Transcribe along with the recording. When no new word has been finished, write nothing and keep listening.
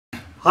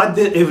Hi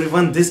there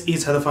everyone, this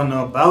is Hadafan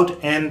About,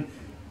 and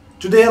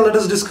today let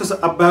us discuss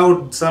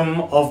about some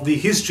of the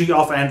history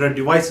of Android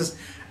devices.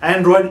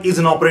 Android is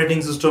an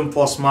operating system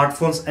for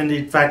smartphones, and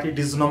in fact it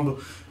is number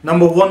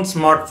one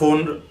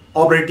smartphone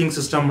operating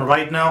system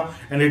right now,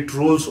 and it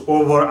rules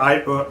over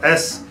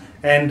iOS.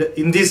 And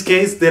in this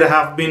case there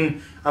have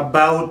been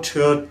about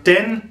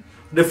 10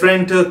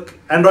 different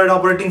Android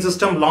operating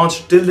system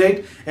launched till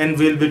date, and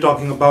we'll be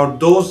talking about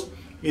those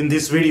in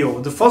this video.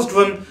 The first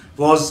one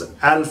was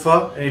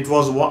Alpha, and it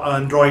was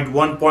Android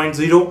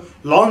 1.0,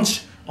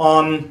 launched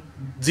on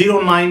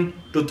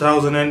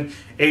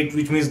 09/2008,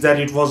 which means that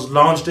it was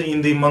launched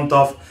in the month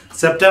of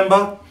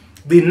September.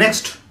 The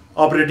next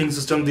operating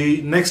system,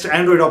 the next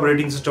Android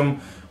operating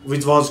system,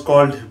 which was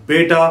called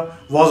Beta,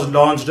 was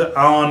launched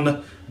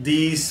on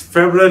the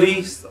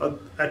February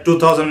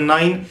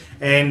 2009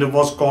 and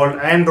was called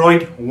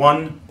Android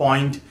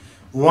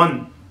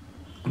 1.1.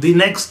 The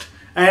next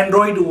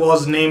Android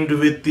was named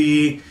with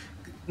the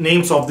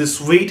names of the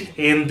suite,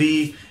 and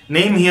the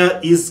name here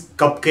is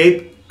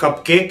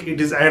Cupcake. It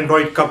is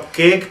Android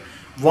Cupcake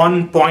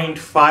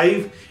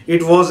 1.5.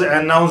 It was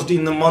announced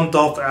in the month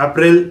of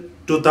April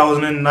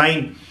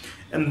 2009.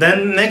 And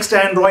then next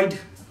Android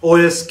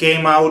OS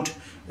came out,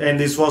 and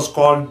this was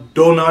called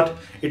Donut.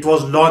 It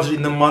was launched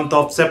in the month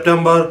of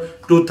September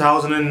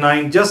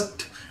 2009.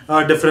 Just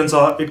difference,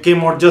 it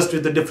came out just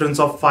with the difference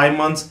of 5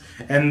 months,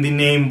 and the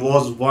name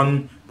was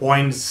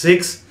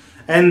 1.6.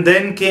 And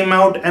then came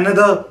out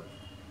another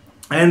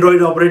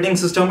Android operating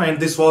system, and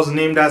this was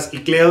named as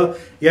Eclair,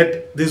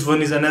 yet this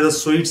one is another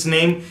suite's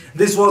name.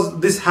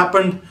 This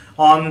happened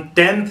on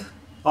 10th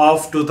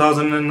of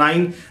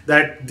 2009,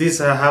 that this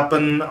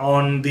happened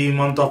on the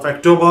month of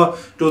October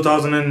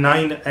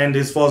 2009, and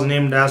this was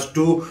named as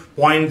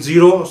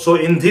 2.0. So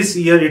in this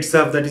year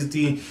itself, that is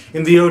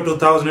in the year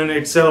 2000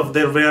 itself,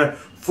 there were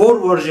 4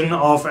 versions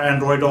of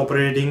Android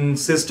operating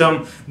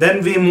system.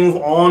 Then we move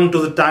on to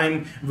the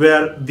time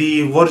where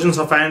the versions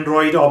of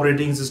Android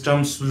operating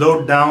system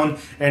slowed down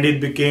and it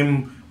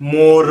became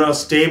more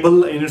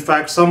stable. In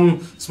fact,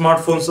 some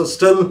smartphones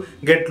still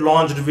get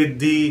launched with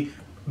the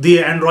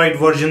Android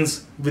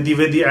versions, with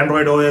the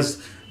Android OS,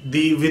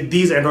 with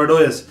these Android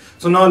OS.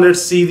 So now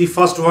let's see the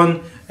first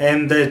one,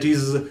 and that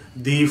is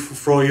the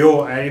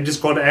Froyo. It is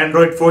called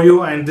Android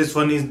Froyo, and this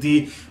one is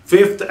the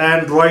 5th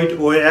Android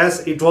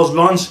OS. It was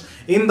launched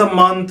in the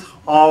month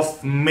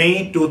of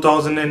May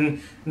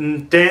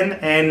 2010,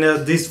 and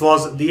this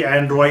was the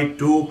Android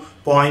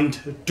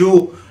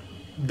 2.2.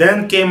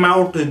 Then came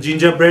out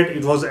Gingerbreed.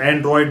 It was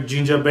Android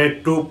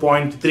Gingerbreed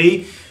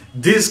 2.3.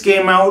 This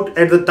came out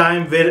at the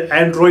time where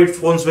Android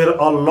phones were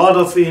a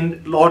lot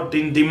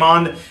in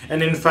demand,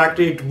 and in fact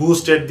it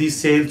boosted the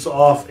sales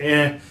of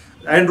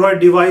Android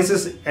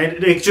devices.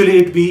 And actually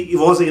it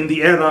was in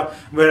the era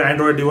where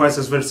Android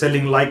devices were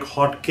selling like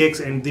hotcakes,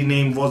 and the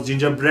name was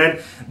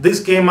Gingerbread. This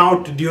came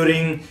out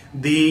during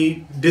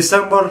the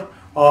December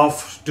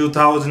of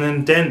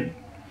 2010.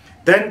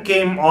 Then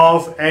came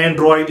off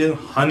Android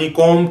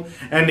Honeycomb,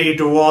 and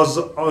it was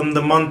on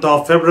the month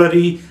of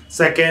February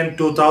 2nd,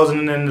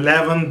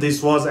 2011.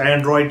 This was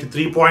Android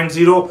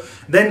 3.0.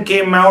 Then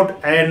came out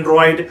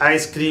Android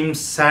Icecream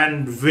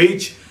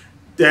Sandwich.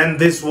 Then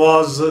this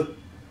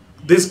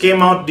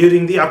came out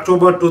during the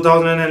October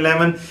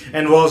 2011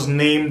 and was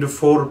named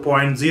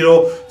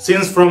 4.0.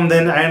 Since from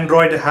then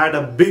Android had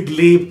a big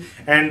leap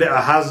and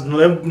has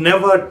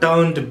never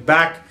turned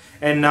back,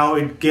 and now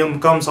it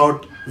comes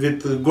out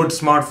with good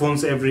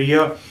smartphones every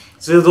year.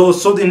 So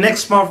the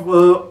next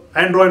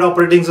Android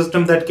operating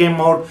system that came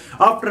out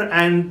after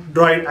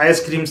Android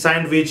Ice Cream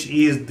Sandwich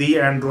is the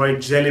Android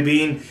Jelly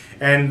Bean,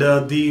 and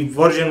the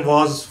version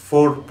was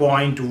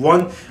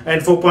 4.1,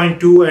 and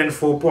 4.2 and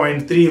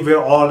 4.3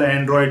 were all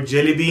Android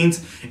Jelly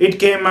Beans. It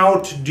came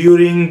out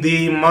during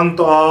the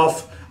month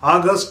of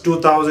August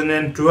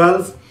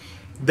 2012.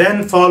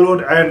 Then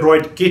followed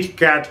Android Kit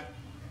Kat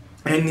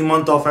in the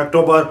month of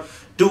October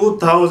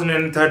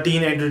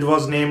 2013, and it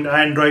was named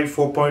Android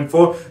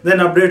 4.4. Then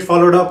update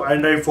followed up,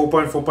 Android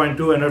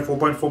 4.4.2, Android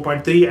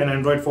 4.4.3, and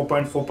Android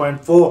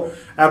 4.4.4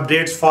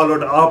 updates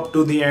followed up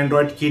to the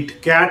Android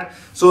Kit Kat.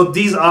 So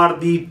these are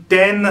the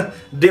 10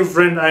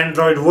 different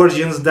Android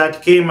versions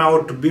that came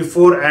out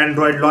before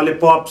Android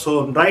Lollipop.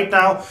 So right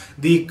now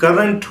the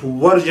current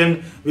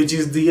version, which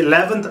is the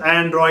 11th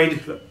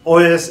Android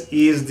OS,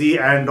 is the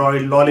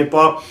Android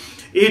Lollipop.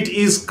 It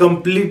is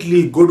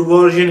completely good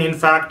version. In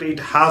fact, it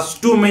has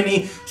too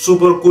many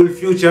super cool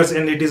features,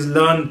 and it is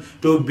learned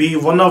to be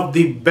one of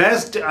the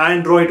best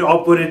Android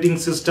operating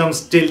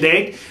systems till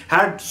date.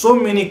 Had so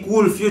many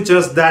cool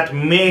features that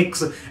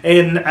makes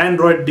an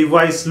Android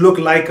device look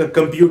like a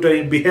computer,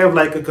 and behave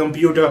like a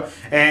computer,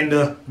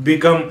 and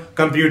become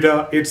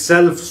computer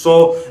itself.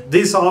 So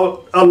this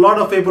a lot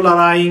of people are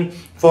eyeing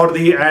for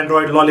the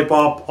Android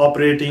Lollipop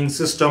operating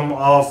system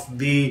of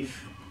the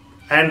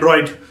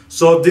Android.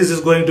 So this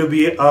is going to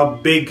be a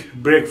big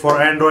break for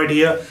Android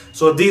here.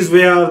 So these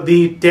were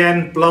the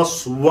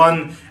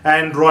 10+1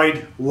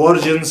 Android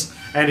versions,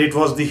 and it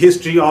was the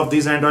history of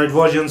these Android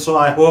versions. So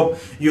I hope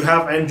you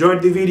have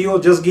enjoyed the video.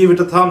 Just give it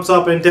a thumbs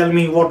up and tell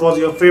me what was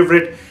your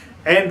favorite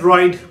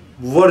Android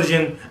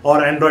version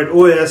or Android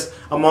OS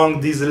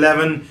among these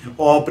 11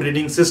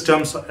 operating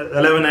systems,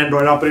 11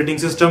 Android operating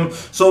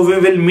systems. So we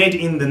will meet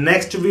in the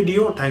next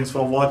video. Thanks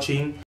for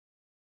watching.